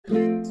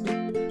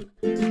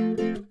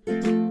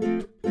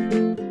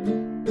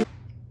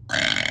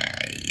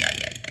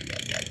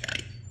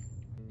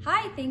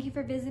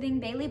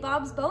visiting Bailee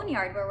Bob's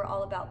Boneyard, where we're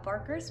all about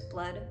barkers,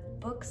 blood,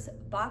 books,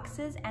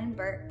 boxes, and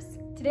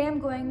burps. Today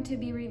I'm going to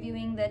be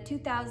reviewing the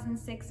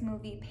 2006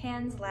 movie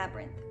Pan's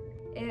Labyrinth.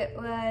 It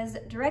was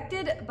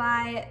directed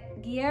by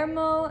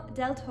Guillermo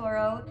del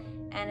Toro,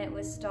 and it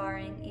was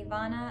starring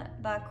Ivana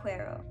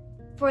Baquero.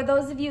 For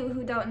those of you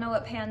who don't know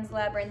what Pan's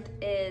Labyrinth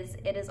is,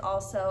 it is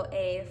also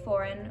a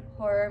foreign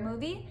horror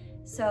movie,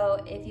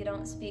 so if you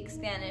don't speak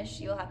Spanish,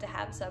 you'll have to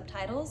have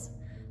subtitles,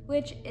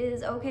 which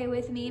is okay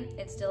with me.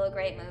 It's still a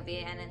great movie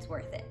and it's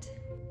worth it.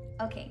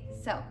 Okay,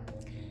 so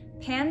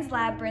Pan's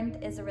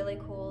Labyrinth is a really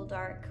cool,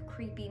 dark,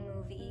 creepy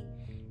movie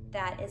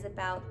that is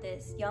about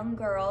this young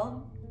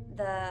girl.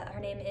 Her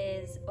name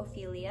is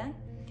Ophelia,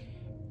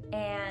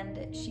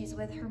 and she's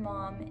with her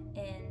mom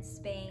in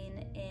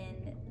Spain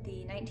in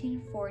the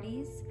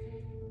 1940s,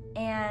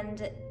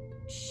 and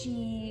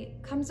she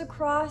comes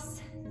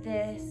across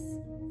this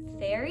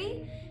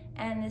fairy,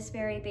 and this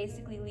fairy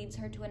basically leads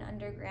her to an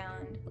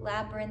underground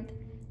labyrinth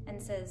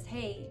and says,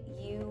 hey,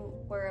 you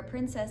were a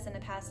princess in a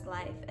past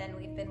life and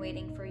we've been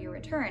waiting for your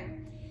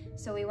return,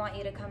 so we want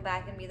you to come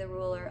back and be the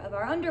ruler of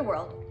our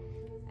underworld.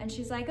 And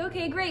she's like,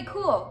 okay, great,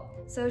 cool.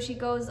 So she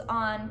goes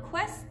on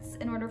quests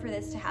in order for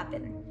this to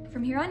happen.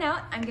 From here on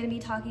out, I'm going to be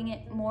talking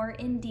it more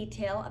in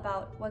detail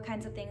about what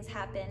kinds of things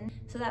happen,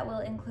 so that will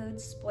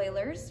include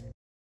spoilers.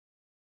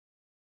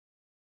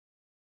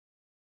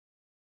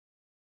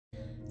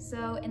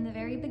 So in the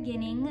very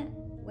beginning,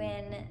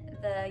 when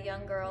the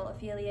young girl,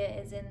 Ophelia,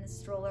 is in the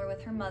stroller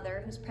with her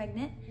mother who's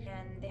pregnant,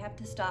 and they have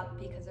to stop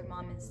because her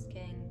mom is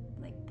getting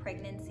like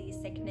pregnancy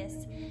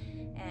sickness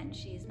and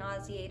she's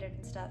nauseated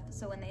and stuff.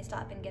 So when they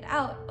stop and get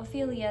out,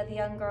 Ophelia, the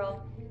young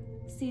girl,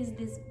 sees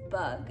this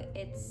bug.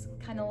 It's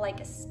kind of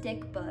like a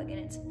stick bug and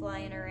it's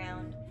flying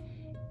around,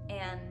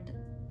 and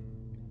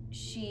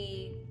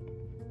she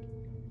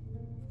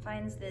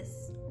finds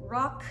this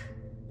rock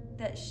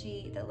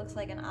that looks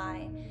like an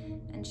eye,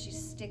 and she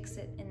sticks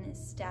it in this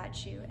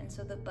statue, and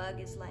so the bug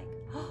is like,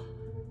 oh,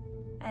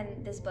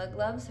 and this bug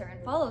loves her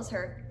and follows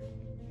her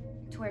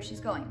to where she's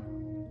going.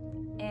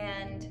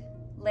 And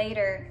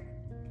later,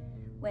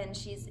 when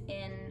she's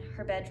in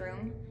her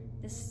bedroom,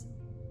 this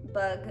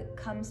bug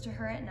comes to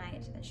her at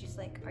night and she's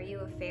like, are you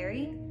a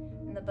fairy?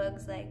 And the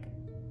bug's like,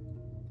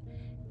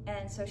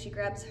 and so she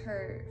grabs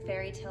her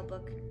fairy tale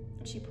book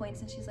and she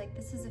points and she's like,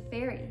 this is a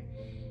fairy.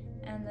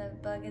 And the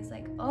bug is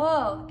like,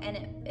 oh, and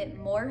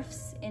it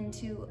morphs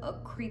into a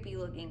creepy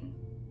looking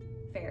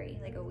fairy,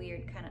 like a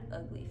weird kind of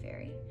ugly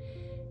fairy.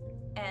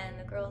 And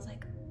the girl's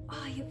like,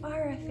 oh, you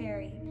are a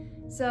fairy.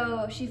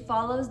 So she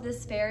follows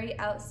this fairy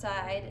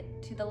outside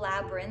to the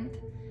labyrinth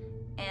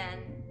and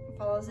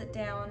follows it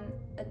down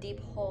a deep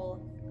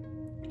hole.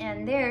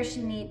 And there she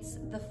meets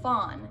the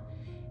faun.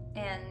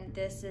 And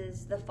this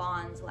is the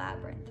faun's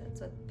labyrinth.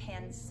 That's what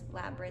Pan's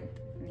Labyrinth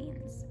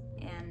means.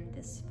 And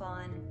this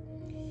faun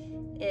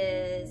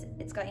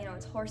it's got,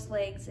 it's horse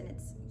legs and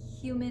it's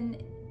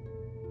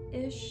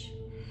human-ish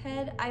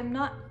head. I'm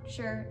not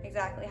sure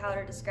exactly how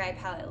to describe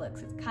how it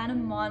looks. It's kind of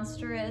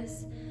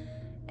monstrous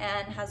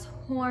and has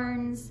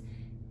horns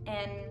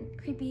and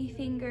creepy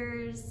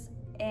fingers,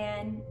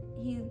 and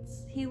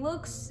he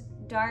looks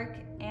dark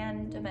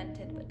and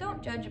demented, but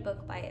don't judge a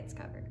book by its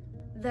cover.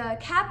 The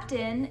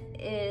captain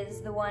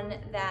is the one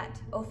that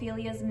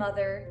Ophelia's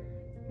mother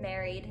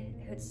married,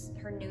 who's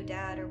her new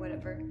dad or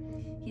whatever.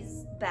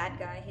 He's the bad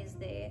guy, he's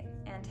the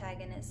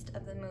antagonist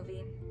of the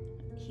movie.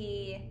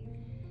 He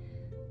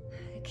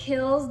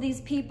kills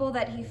these people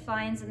that he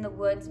finds in the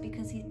woods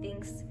because he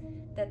thinks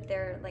that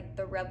they're like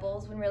the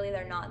rebels, when really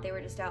they're not, they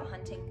were just out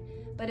hunting.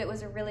 But it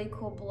was a really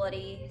cool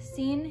bloody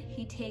scene.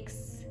 He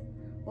takes,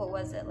 what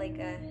was it,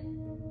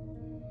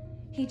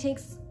 he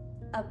takes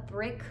a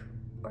brick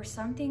or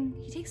something,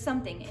 he takes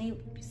something and he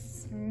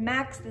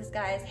smacks this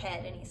guy's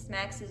head and he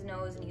smacks his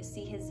nose and you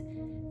see his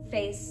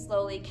face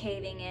slowly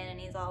caving in and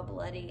he's all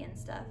bloody and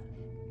stuff.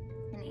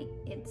 And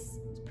it's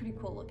pretty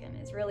cool looking.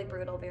 It's really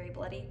brutal, very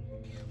bloody.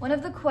 One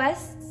of the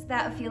quests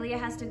that Ophelia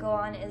has to go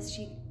on is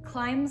she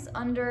climbs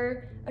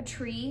under a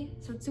tree,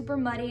 so it's super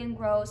muddy and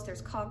gross.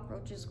 There's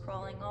cockroaches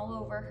crawling all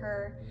over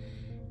her.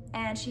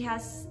 And she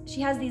has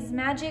these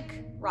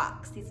magic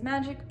rocks, these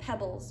magic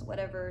pebbles,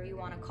 whatever you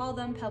want to call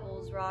them,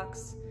 pebbles,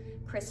 rocks,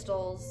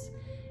 crystals,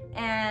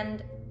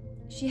 and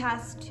she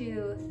has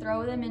to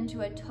throw them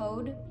into a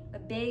toad, a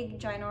big,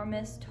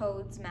 ginormous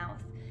toad's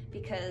mouth,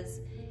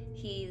 because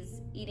he's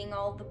eating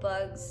all the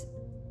bugs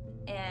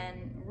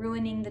and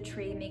ruining the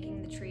tree,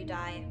 making the tree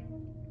die.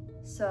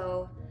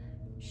 So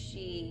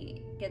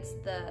she gets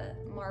the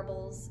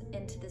marbles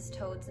into this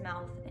toad's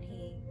mouth and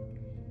he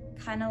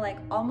kind of like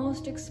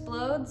almost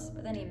explodes,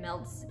 but then he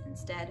melts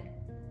instead.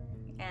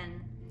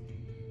 And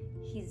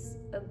he's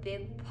a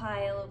big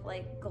pile of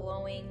like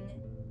glowing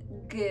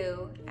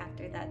goo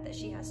after that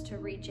she has to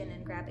reach in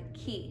and grab a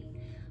key,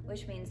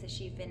 which means that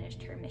she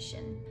finished her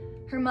mission.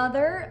 Her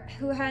mother,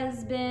 who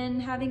has been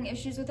having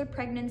issues with her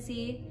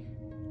pregnancy,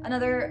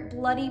 another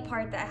bloody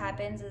part that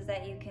happens is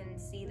that you can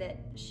see that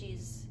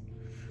she's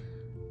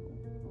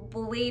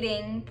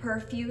bleeding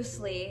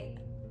profusely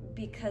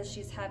because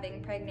she's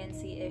having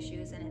pregnancy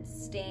issues, and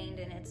it's stained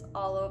and it's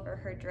all over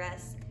her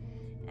dress,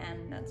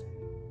 and that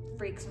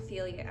freaks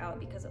Ophelia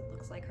out because it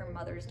looks like her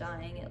mother's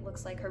dying. It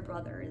looks like her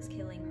brother is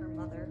killing her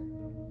mother.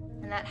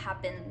 And that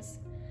happens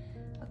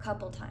a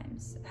couple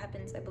times. It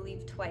happens, I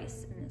believe,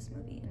 twice in this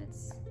movie, and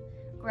it's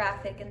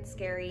graphic and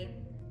scary.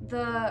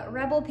 The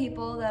rebel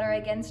people that are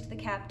against the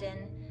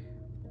captain,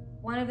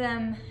 one of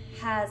them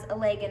has a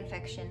leg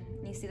infection.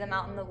 You see them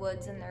out in the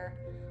woods in their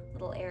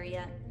little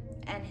area,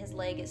 and his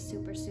leg is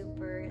super,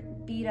 super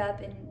beat up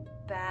and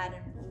bad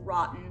and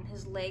rotten.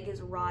 His leg is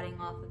rotting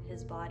off of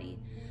his body.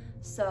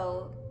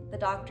 So the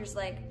doctor's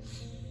like,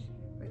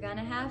 we're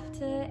gonna have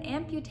to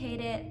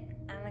amputate it.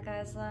 And the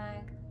guy's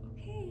like,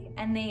 okay.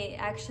 And they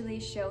actually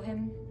show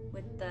him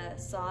with the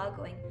saw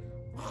going,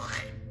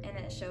 and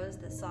it shows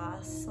the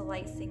saw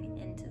slicing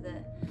into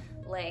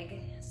the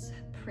leg. It's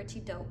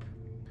pretty dope.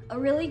 A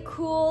really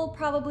cool,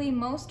 probably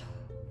most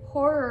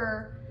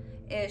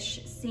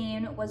horror-ish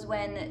scene was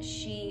when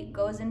she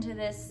goes into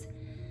this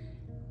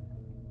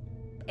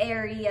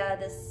area,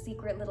 this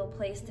secret little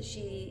place that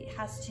she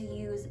has to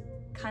use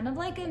kind of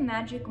like a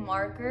magic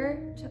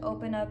marker to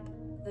open up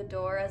the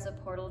door as a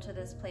portal to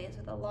this place,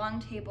 with a long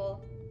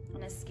table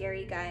and a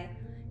scary guy.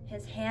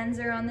 His hands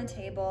are on the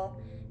table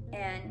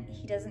and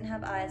he doesn't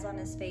have eyes on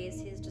his face.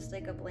 He's just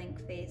like a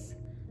blank face.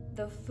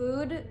 The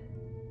food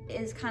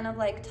is kind of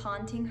like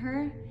taunting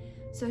her.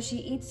 So she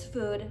eats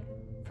food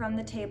from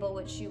the table,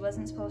 which she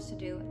wasn't supposed to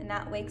do, and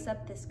that wakes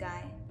up this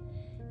guy.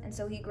 And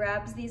so he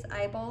grabs these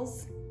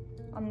eyeballs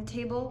on the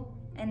table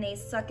and they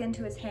suck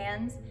into his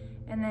hands,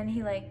 and then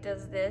he like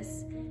does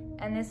this.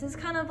 And this is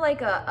kind of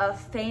like a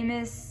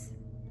famous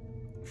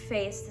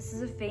face. This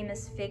is a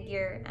famous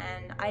figure,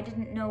 and I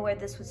didn't know where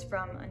this was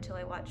from until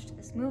I watched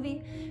this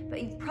movie,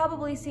 but you've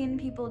probably seen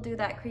people do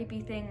that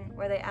creepy thing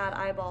where they add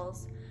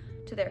eyeballs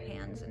to their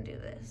hands and do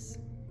this.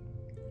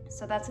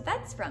 So that's what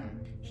that's from.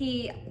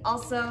 He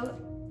also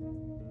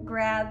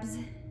grabs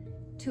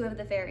two of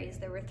the fairies.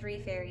 There were 3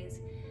 fairies.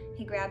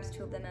 He grabs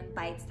 2 of them and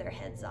bites their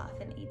heads off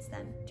and eats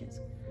them, which is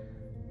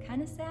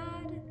kind of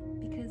sad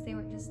because they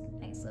were just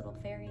nice little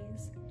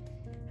fairies.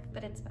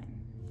 But it's fine.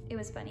 It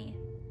was funny.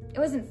 It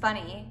wasn't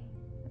funny.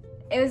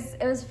 It was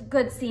a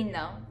good scene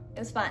though. It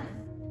was fun.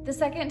 The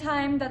second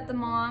time that the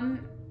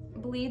mom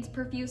bleeds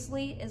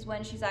profusely is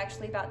when she's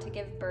actually about to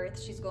give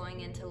birth. She's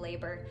going into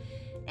labor,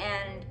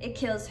 and it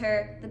kills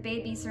her. The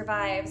baby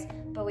survives,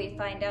 but we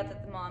find out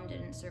that the mom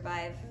didn't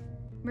survive.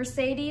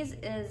 Mercedes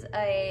is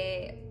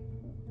I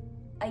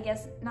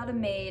guess not a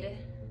maid,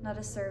 not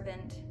a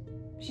servant.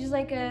 She's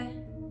like a,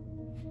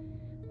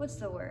 what's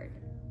the word?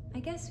 I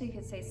guess we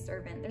could say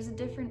servant. There's a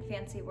different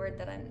fancy word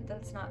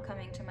that's not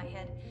coming to my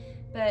head.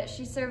 But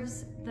she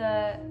serves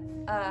the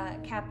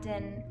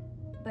captain,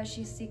 but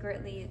she's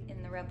secretly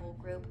in the rebel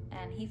group,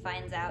 and he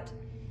finds out,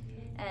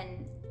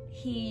 and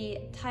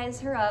he ties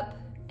her up,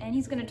 and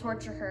he's gonna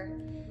torture her,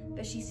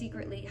 but she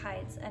secretly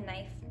hides a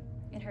knife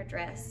in her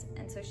dress,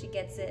 and so she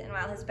gets it, and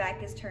while his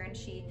back is turned,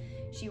 she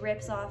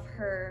rips off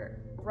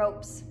her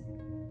ropes,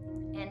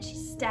 and she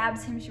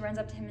stabs him. She runs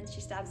up to him and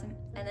she stabs him,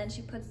 and then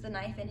she puts the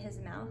knife in his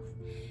mouth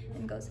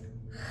and goes,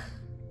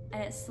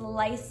 and it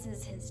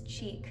slices his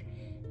cheek,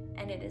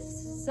 and it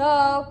is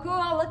so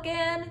cool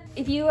looking.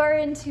 If you are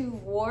into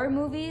war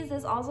movies,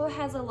 this also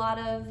has a lot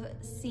of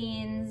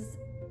scenes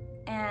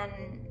and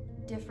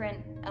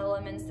different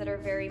elements that are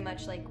very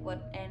much like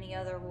what any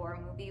other war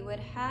movie would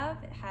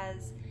have. It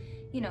has,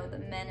 you know, the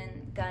men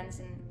and guns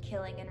and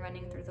killing and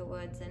running through the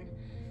woods, and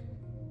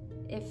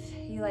if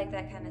you like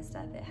that kind of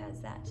stuff, it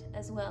has that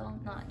as well,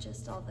 not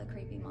just all the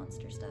creepy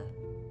monster stuff.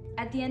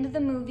 At the end of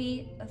the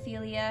movie,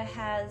 Ophelia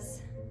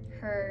has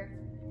her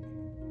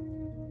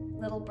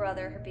little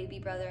brother, her baby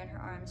brother, in her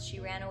arms. She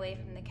ran away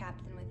from the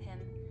captain with him,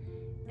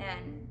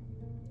 and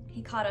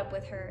he caught up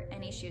with her,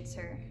 and he shoots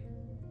her,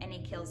 and he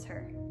kills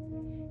her,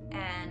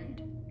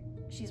 and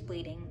she's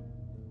bleeding,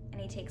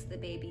 and he takes the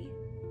baby.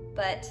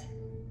 But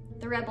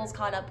the rebels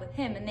caught up with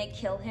him, and they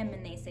kill him,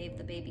 and they save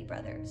the baby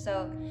brother.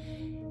 So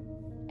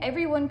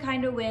everyone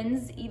kind of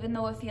wins, even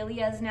though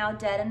Ophelia is now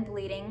dead and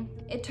bleeding.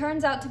 It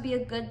turns out to be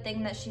a good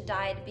thing that she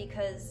died,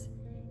 because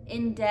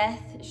in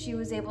death, she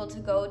was able to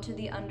go to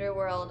the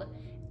underworld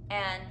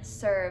and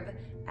serve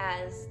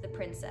as the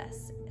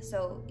princess.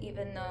 So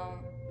even though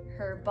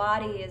her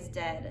body is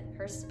dead,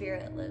 her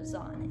spirit lives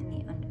on in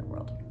the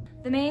underworld.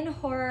 The main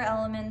horror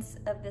elements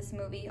of this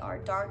movie are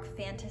dark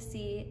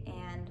fantasy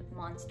and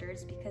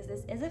monsters, because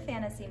this is a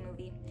fantasy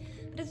movie,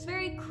 but it's a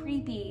very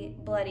creepy,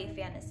 bloody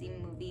fantasy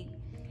movie.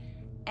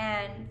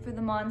 And for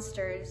the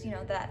monsters, you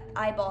know, that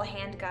eyeball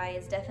hand guy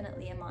is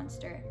definitely a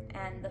monster.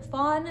 And the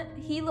fawn,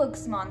 he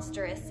looks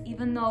monstrous,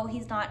 even though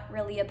he's not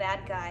really a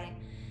bad guy.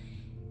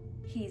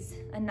 He's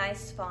a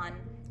nice fawn,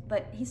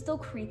 but he's still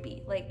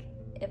creepy. Like,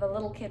 if a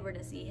little kid were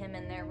to see him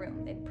in their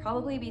room, they'd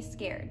probably be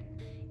scared.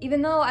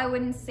 Even though I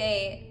wouldn't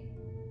say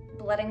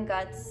blood and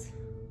guts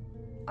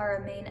are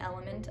a main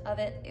element of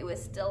it, it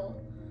was still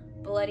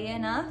bloody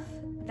enough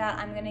that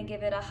I'm gonna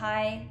give it a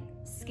high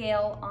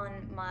scale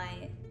on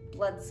my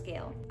blood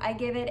scale. I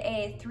give it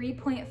a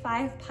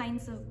 3.5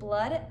 pints of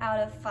blood out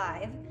of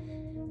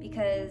 5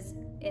 because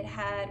it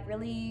had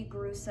really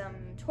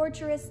gruesome,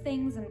 torturous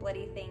things and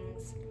bloody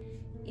things,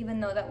 even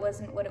though that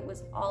wasn't what it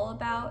was all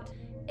about.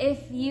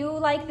 If you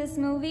like this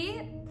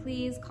movie,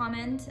 please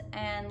comment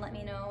and let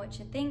me know what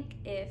you think,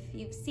 if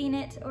you've seen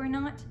it or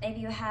not. If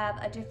you have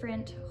a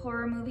different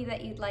horror movie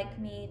that you'd like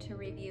me to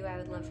review, I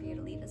would love for you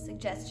to leave a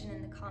suggestion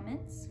in the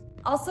comments.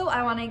 Also,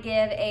 I want to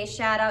give a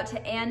shout out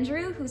to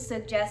Andrew, who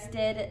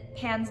suggested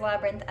Pan's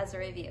Labyrinth as a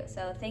review.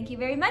 So thank you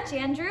very much,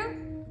 Andrew.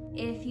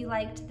 If you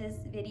liked this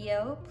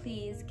video,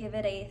 please give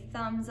it a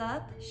thumbs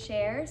up,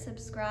 share,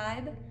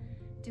 subscribe,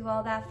 do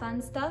all that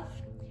fun stuff.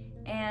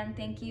 And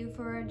thank you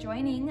for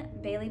joining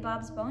Bailee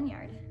Bob's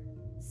Boneyard.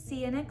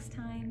 See you next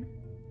time.